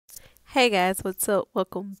Hey guys, what's up?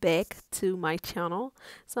 Welcome back to my channel.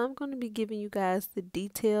 So I'm going to be giving you guys the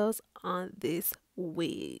details on this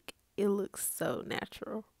wig. It looks so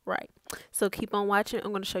natural, right? So keep on watching.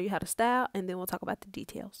 I'm going to show you how to style and then we'll talk about the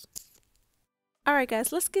details. Alright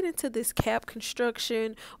guys, let's get into this cap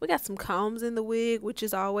construction. We got some combs in the wig, which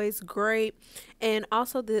is always great. And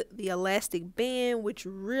also the elastic band, which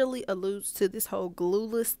really alludes to this whole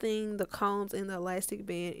glueless thing. The combs and the elastic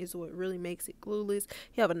band is what really makes it glueless.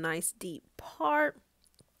 You have a nice deep part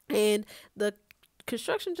and the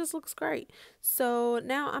construction just looks great. So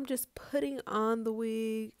now I'm just putting on the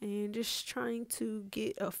wig and just trying to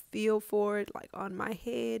get a feel for it, like on my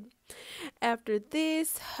head. After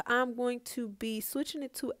this, I'm going to be switching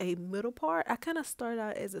it to a middle part. I kind of started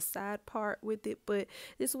out as a side part with it, but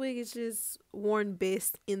this wig is just worn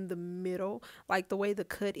best in the middle. Like the way the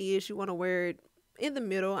cut is, you want to wear it in the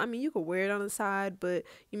middle. I mean, you could wear it on the side, but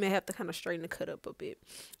you may have to kind of straighten the cut up a bit.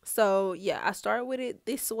 So yeah, I start with it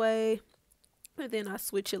this way and then I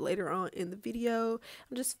switch it later on in the video.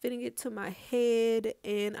 I'm just fitting it to my head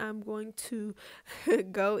and I'm going to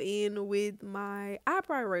go in with my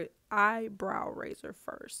eyebrow razor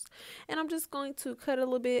first, and I'm just going to cut a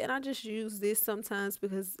little bit, and I just use this sometimes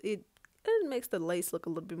because it makes the lace look a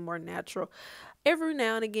little bit more natural. Every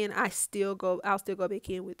now and again I'll still go back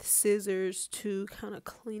in with scissors to kind of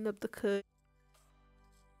clean up the cut.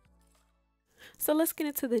 So let's get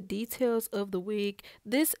into the details of the wig.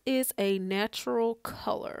 This is a natural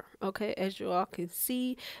color, okay? As you all can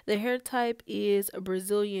see, the hair type is a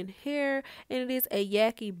Brazilian hair, and it is a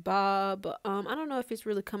Yaki bob. I don't know if it's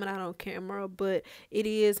really coming out on camera, but it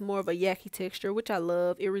is more of a Yaki texture, which I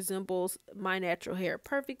love. It resembles my natural hair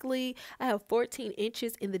perfectly. I have 14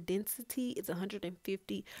 inches in the density. It's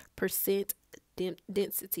 150%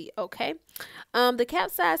 density, okay? The cap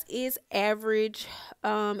size is average,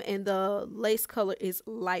 and the lace color is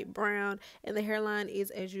light brown, and the hairline is,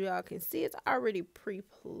 as you all can see, it's already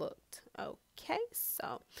pre-plucked. Okay,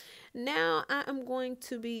 so now I am going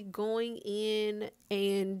to be going in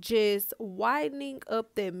and just widening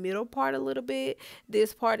up that middle part a little bit.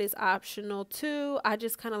 This part is optional too. I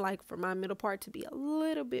just kind of like for my middle part to be a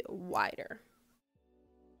little bit wider.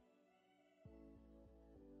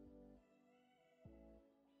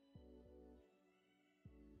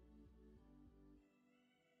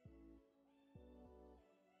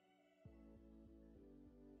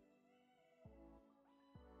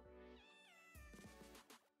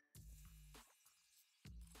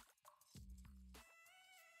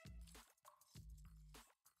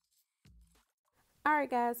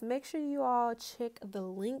 Alright guys, make sure you all check the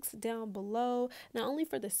links down below, not only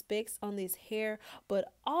for the specs on this hair,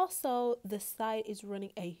 but also the site is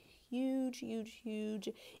running a huge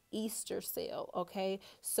Easter sale, okay?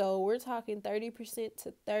 So we're talking 30%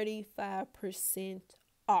 to 35%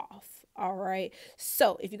 off. All right,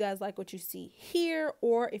 so if you guys like what you see here,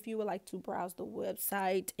 or if you would like to browse the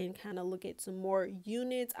website and kind of look at some more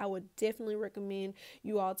units, I would definitely recommend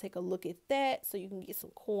you all take a look at that so you can get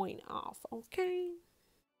some coin off. Okay.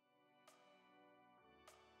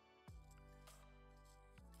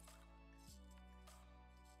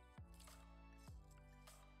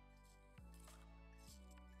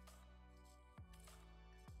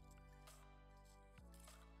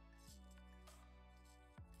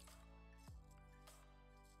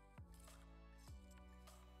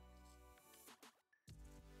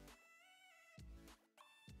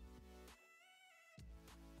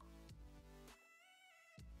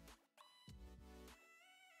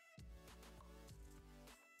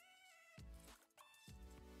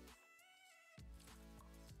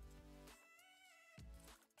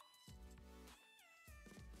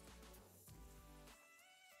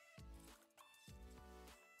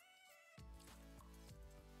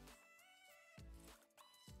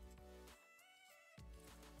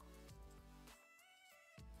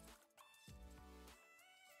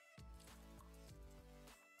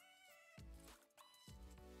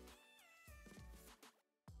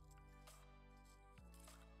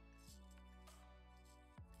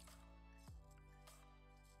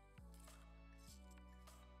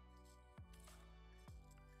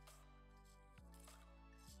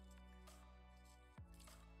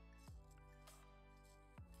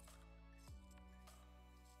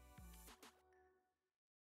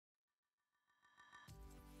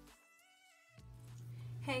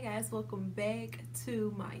 Hey guys, welcome back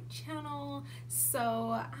to my channel. So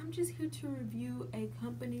I'm just here to review a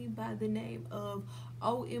company by the name of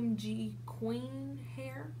OMGqueen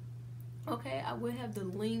hair. Okay, I will have the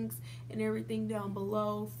links and everything down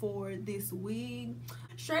below for this wig.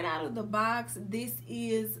 straight out of the box, this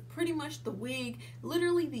is pretty much the wig.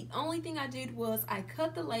 Literally the only thing I did was I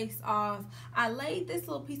cut the lace off. I laid this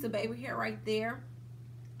little piece of baby hair right there,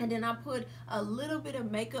 and then I put a little bit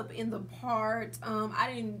of makeup in the part.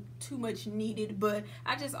 I didn't too much need it, but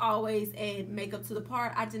I just always add makeup to the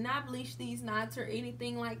part. I did not bleach these knots or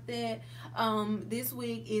anything like that. This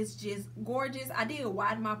wig is just gorgeous. I did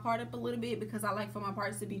widen my part up a little bit because I like for my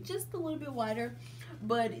parts to be just a little bit wider.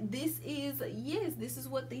 But this is, yes, this is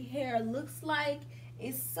what the hair looks like.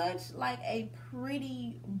 It's such like a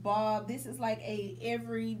pretty bob. This is like a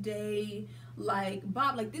everyday like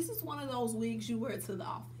bob. Like this is one of those wigs you wear to the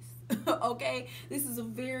office. Okay, this is a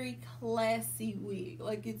very classy wig.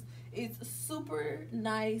 Like it's super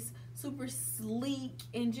nice, super sleek,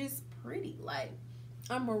 and just pretty. Like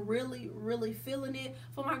I'm really feeling it.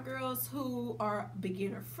 For my girls who are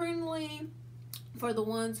beginner friendly, for the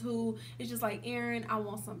ones who it's just like, Erin, I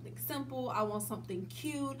want something simple, I want something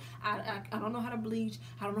cute, I don't know how to bleach,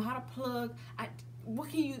 I don't know how to plug, what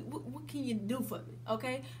can you do for me?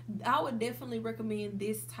 Okay, I would definitely recommend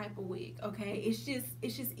this type of wig. Okay, it's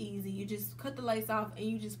just easy. You just cut the lace off and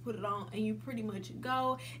you just put it on and you pretty much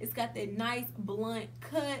go. It's got that nice blunt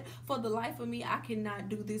cut. For the life of me, I cannot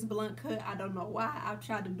do this blunt cut. I don't know why. I've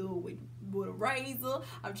tried to do it with a razor,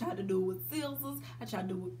 I've tried to do it with scissors, I tried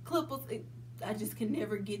to do it with clippers. I just can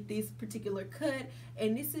never get this particular cut,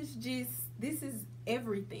 and this is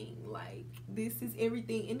everything. Like this is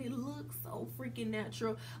everything, and it looks so freaking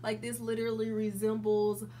natural. Like this literally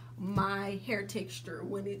resembles my hair texture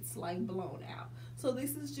when it's like blown out. So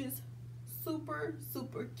this is just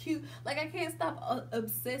super cute. Like I can't stop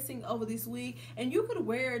obsessing over this wig, and you could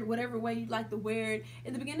wear it whatever way you'd like to wear it.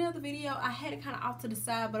 In the beginning of the video I had it kind of off to the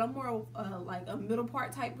side, but I'm more like a middle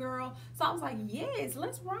part type girl, so I was like, yes,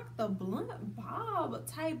 let's rock the blunt bob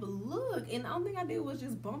type look. And the only thing I did was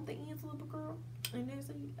just bump the ends a little bit, girl, and that's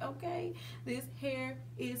it. Okay, this hair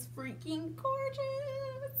is freaking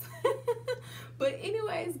gorgeous. But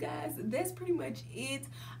anyways guys, that's pretty much it.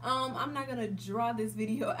 I'm not gonna draw this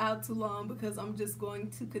video out too long because I'm just going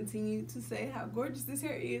to continue to say how gorgeous this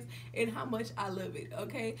hair is and how much I love it.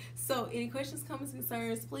 Okay, so any questions, comments,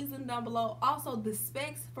 concerns, please leave them down below. Also, the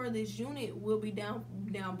specs for this unit will be down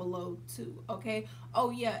below too. Okay, oh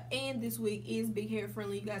yeah, and this wig is big hair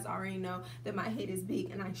friendly. You guys already know that my head is big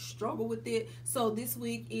and I struggle with it, so this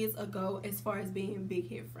wig is a go as far as being big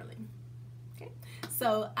hair friendly. Okay,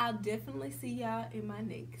 so I'll definitely see y'all in my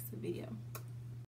next video.